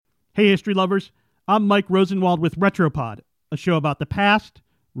Hey, history lovers. I'm Mike Rosenwald with Retropod, a show about the past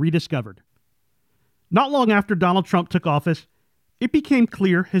rediscovered. Not long after Donald Trump took office, it became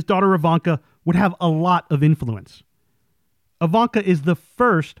clear his daughter Ivanka would have a lot of influence. Ivanka is the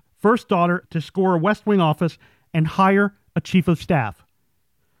first daughter to score a West Wing office and hire a chief of staff.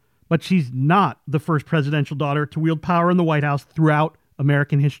 But she's not the first presidential daughter to wield power in the White House throughout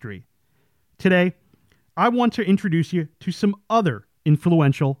American history. Today, I want to introduce you to some other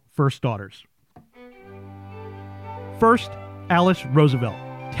influential first daughters. First, Alice Roosevelt,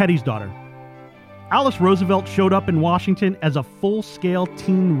 Teddy's daughter. Alice Roosevelt showed up in Washington as a full-scale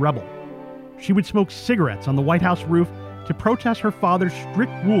teen rebel. She would smoke cigarettes on the White House roof to protest her father's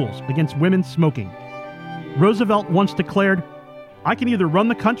strict rules against women smoking. Roosevelt once declared, "I can either run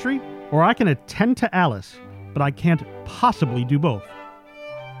the country or I can attend to Alice, but I can't possibly do both."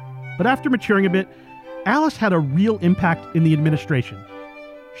 But after maturing a bit, Alice had a real impact in the administration.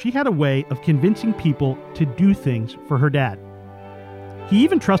 She had a way of convincing people to do things for her dad. He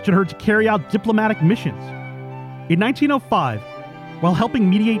even trusted her to carry out diplomatic missions. In 1905, while helping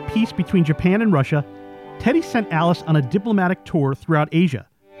mediate peace between Japan and Russia, Teddy sent Alice on a diplomatic tour throughout Asia.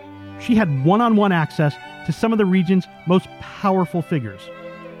 She had one-on-one access to some of the region's most powerful figures.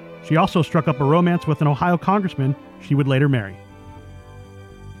 She also struck up a romance with an Ohio congressman she would later marry.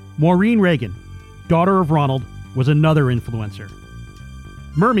 Maureen Reagan, daughter of Ronald, was another influencer.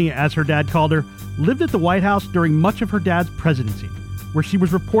 Mermie, as her dad called her, lived at the White House during much of her dad's presidency, where she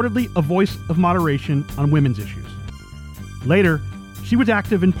was reportedly a voice of moderation on women's issues. Later, she was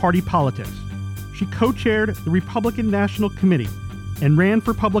active in party politics. She co-chaired the Republican National Committee and ran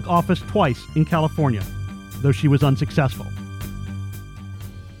for public office twice in California, though she was unsuccessful.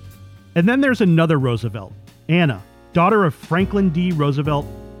 And then there's another Roosevelt, Anna, daughter of Franklin D. Roosevelt,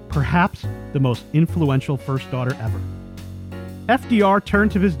 perhaps the most influential first daughter ever. FDR turned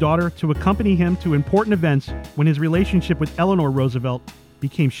to his daughter to accompany him to important events when his relationship with Eleanor Roosevelt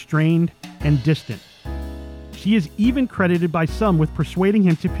became strained and distant. She is even credited by some with persuading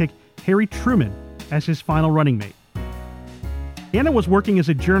him to pick Harry Truman as his final running mate. Anna was working as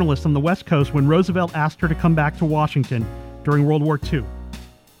a journalist on the West Coast when Roosevelt asked her to come back to Washington during World War II.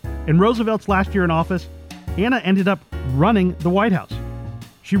 In Roosevelt's last year in office, Anna ended up running the White House.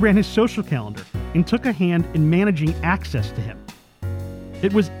 She ran his social calendar and took a hand in managing access to him.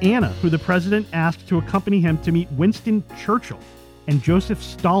 It was Anna who the president asked to accompany him to meet Winston Churchill and Joseph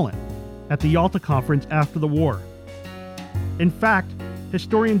Stalin at the Yalta Conference after the war. In fact,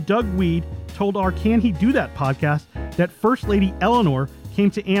 historian Doug Weed told our Can He Do That podcast that First Lady Eleanor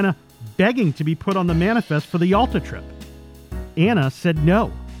came to Anna begging to be put on the manifest for the Yalta trip. Anna said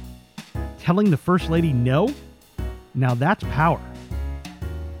no. Telling the First Lady no? Now that's power.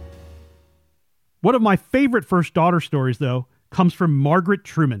 One of my favorite first daughter stories, though, comes from Margaret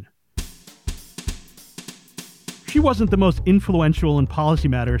Truman. She wasn't the most influential in policy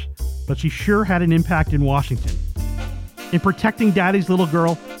matters, but she sure had an impact in Washington. In protecting Daddy's little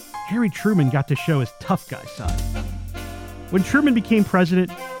girl, Harry Truman got to show his tough guy side. When Truman became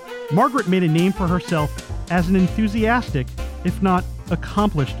president, Margaret made a name for herself as an enthusiastic, if not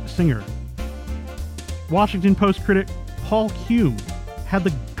accomplished, singer. Washington Post critic Paul Hume had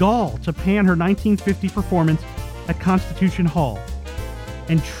the gall to pan her 1950 performance at Constitution Hall,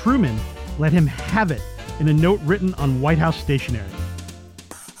 and Truman let him have it in a note written on White House stationery.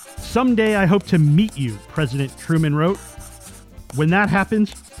 "Someday I hope to meet you," President Truman wrote. "When that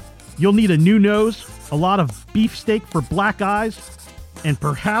happens, you'll need a new nose, a lot of beefsteak for black eyes, and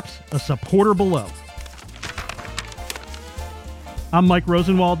perhaps a supporter below." I'm Mike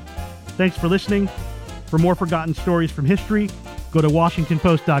Rosenwald. Thanks for listening. For more forgotten stories from history, go to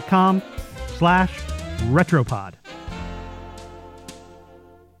WashingtonPost.com/Retropod.